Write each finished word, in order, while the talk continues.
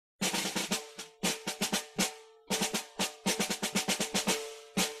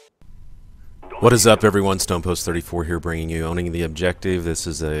What is up, everyone? Stonepost 34 here, bringing you Owning the Objective. This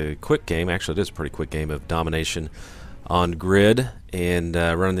is a quick game. Actually, it is a pretty quick game of domination on grid and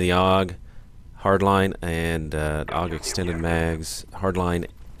running the AUG, hardline, and AUG extended mags, hardline,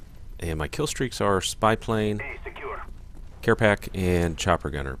 and my kill streaks are spy plane, care pack, and chopper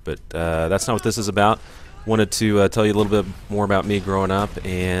gunner. But that's not what this is about. Wanted to tell you a little bit more about me growing up,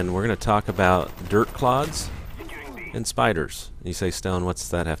 and we're going to talk about dirt clods and spiders. You say, Stone, what's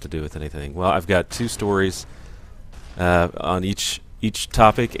that have to do with anything? Well, I've got two stories on each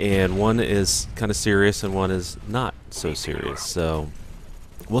topic, and one is kind of serious and one is not so serious. So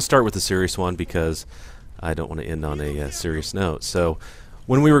we'll start with the serious one because I don't want to end on a serious note. So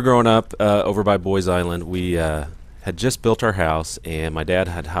when we were growing up over by Boys Island, we had just built our house, and my dad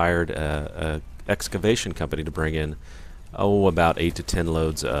had hired a excavation company to bring in about 8 to 10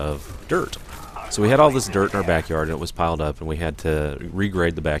 loads of dirt. So we had all this dirt in our backyard, and it was piled up, and we had to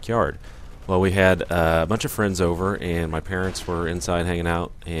regrade the backyard. Well, we had a bunch of friends over, and my parents were inside hanging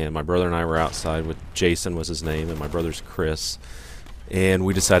out, and my brother and I were outside with Jason was his name, and my brother's Chris, and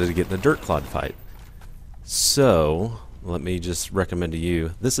we decided to get in a dirt clod fight. So let me just recommend to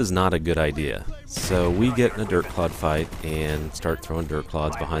you, this is not a good idea. So we get in a dirt clod fight and start throwing dirt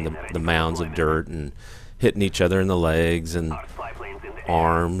clods behind the mounds of dirt and hitting each other in the legs and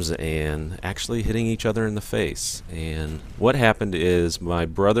arms and actually hitting each other in the face. And what happened is my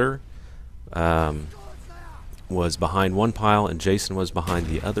brother was behind one pile and Jason was behind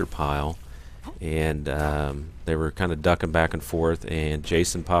the other pile, and they were kind of ducking back and forth, and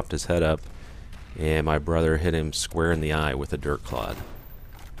Jason popped his head up and my brother hit him square in the eye with a dirt clod.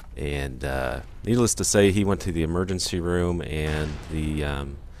 And needless to say, he went to the emergency room, and the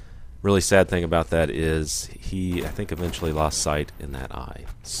really sad thing about that is he, I think, eventually lost sight in that eye.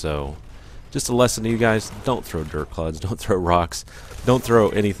 So just a lesson to you guys, don't throw dirt clods, don't throw rocks, don't throw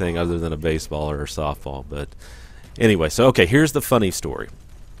anything other than a baseball or a softball. But anyway, so okay, here's the funny story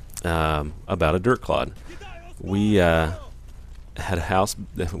about a dirt clod. We had a house,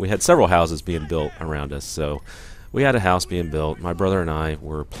 we had several houses being built around us. So we had a house being built. My brother and I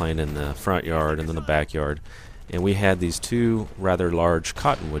were playing in the front yard and then the backyard. And we had these two rather large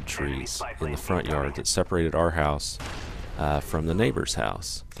cottonwood trees in the front yard that separated our house from the neighbor's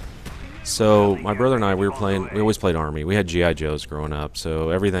house. So my brother and I, we always played Army. We had G.I. Joes growing up, so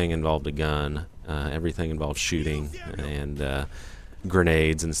everything involved a gun, everything involved shooting and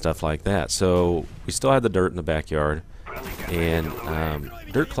grenades and stuff like that. So we still had the dirt in the backyard, and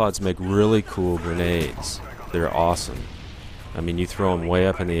dirt clods make really cool grenades. They're awesome. I mean, you throw them way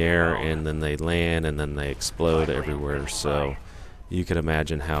up in the air, and then they land, and then they explode everywhere. So you can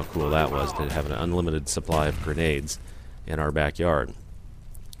imagine how cool that was to have an unlimited supply of grenades in our backyard.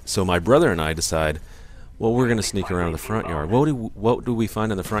 So my brother and I decide, well, we're going to sneak around the front yard. What do we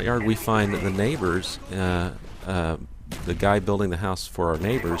find in the front yard? We find that the neighbors, the guy building the house for our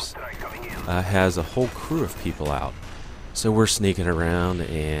neighbors, has a whole crew of people out. So we're sneaking around,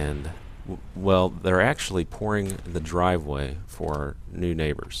 and well, they're actually pouring the driveway for our new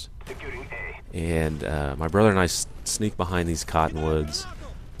neighbors. And my brother and I sneak behind these cottonwoods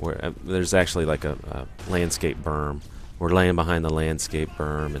where there's actually like a landscape berm. We're laying behind the landscape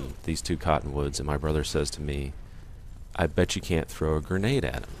berm and these two cottonwoods, and my brother says to me, "I bet you can't throw a grenade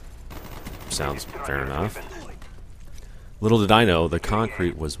at him." Sounds fair enough. Little did I know, the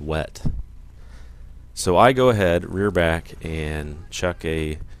concrete was wet. So I go ahead, rear back, and chuck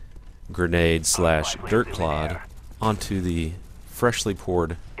a grenade / dirt clod onto the freshly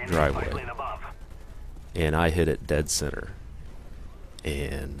poured driveway, and I hit it dead center,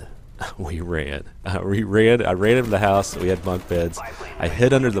 and we ran. I ran into the house. We had bunk beds. I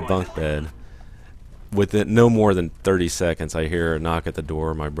hid under the bunk bed. Within no more than 30 seconds, I hear a knock at the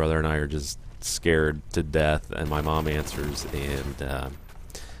door. My brother and I are just scared to death, and my mom answers, and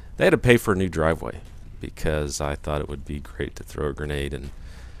they had to pay for a new driveway because I thought it would be great to throw a grenade. And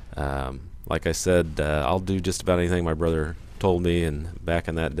like I said, I'll do just about anything my brother told me, and back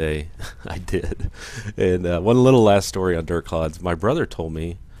in that day, I did. And one little last story on dirt clods. My brother told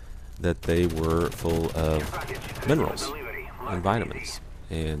me that they were full of minerals and vitamins,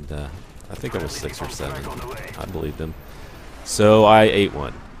 and I think I was 6 or 7. I believed him. So I ate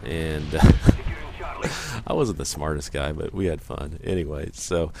one, and I wasn't the smartest guy, but we had fun. Anyway,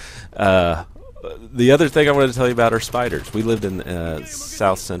 so the other thing I wanted to tell you about are spiders. We lived in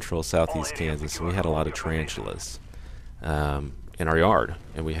south central, southeast Kansas, and we had a lot of tarantulas in our yard,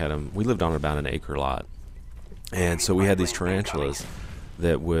 and we had them. We lived on about an acre lot, and so we had these tarantulas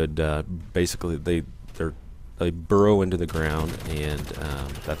that would basically they burrow into the ground, and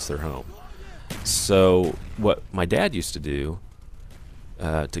that's their home. So what my dad used to do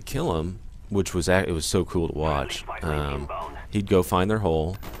to kill them which was it was so cool to watch. He'd go find their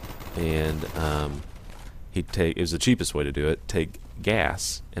hole, and he'd take, it was the cheapest way to do it, take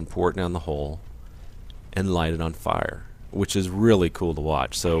gas and pour it down the hole and light it on fire, which is really cool to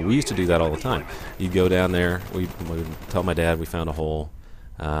watch. So we used to do that all the time. You'd go down there, we'd tell my dad we found a hole,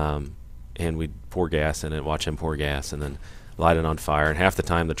 and we'd pour gas in it, watch him pour gas, and then light it on fire. And half the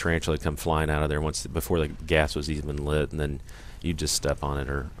time the tarantula would come flying out of there before the gas was even lit, and then you'd just step on it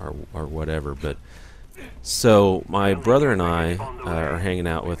or whatever. But so my brother and I are hanging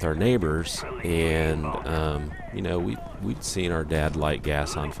out with our neighbors, and you know, we'd seen our dad light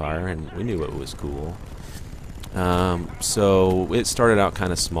gas on fire, and we knew it was cool. So it started out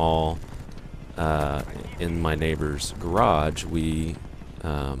kind of small. In my neighbor's garage,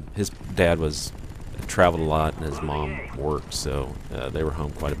 his dad traveled a lot, and his mom worked, so they were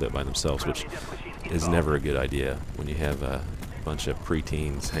home quite a bit by themselves, which is never a good idea when you have a bunch of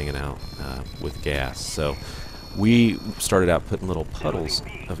preteens hanging out with gas. So we started out putting little puddles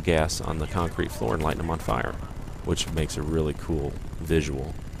of gas on the concrete floor and lighting them on fire, which makes a really cool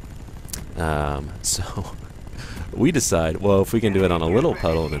visual. So we decided, well, if we can do it on a little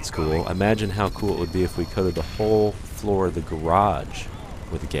puddle and it's cool, imagine how cool it would be if we coated the whole floor of the garage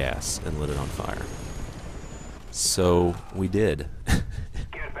with gas and lit it on fire. So we did.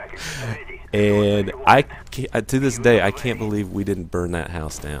 And to this day, I can't believe we didn't burn that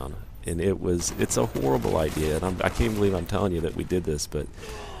house down. And it's a horrible idea, and I can't believe I'm telling you that we did this, but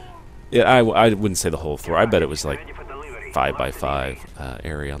I wouldn't say the whole floor. I bet it was like 5 by 5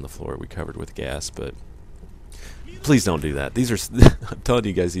 area on the floor we covered with gas, but please don't do that. These are I'm telling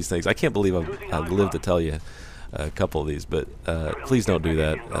you guys these things. I can't believe I've lived to tell you a couple of these, but please don't do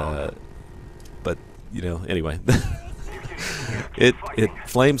that. But you know, anyway,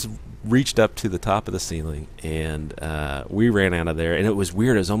 flames reached up to the top of the ceiling, and we ran out of there, and it was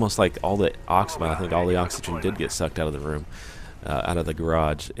weird. It was almost like all the oxygen, I think all the oxygen did get sucked out of the room, out of the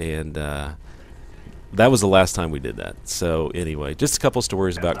garage, and that was the last time we did that. So anyway, just a couple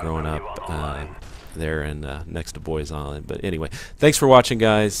stories about growing up there in next to Boys Island. But anyway, thanks for watching,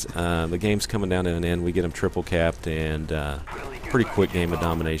 guys. The game's coming down to an end. We get them triple capped, and pretty quick game of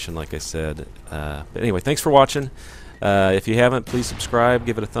domination, like I said. But anyway, thanks for watching. If you haven't, please subscribe,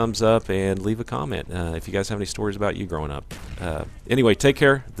 give it a thumbs up, and leave a comment if you guys have any stories about you growing up. Anyway, take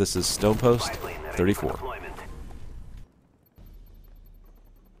care. This is Stonepost 34.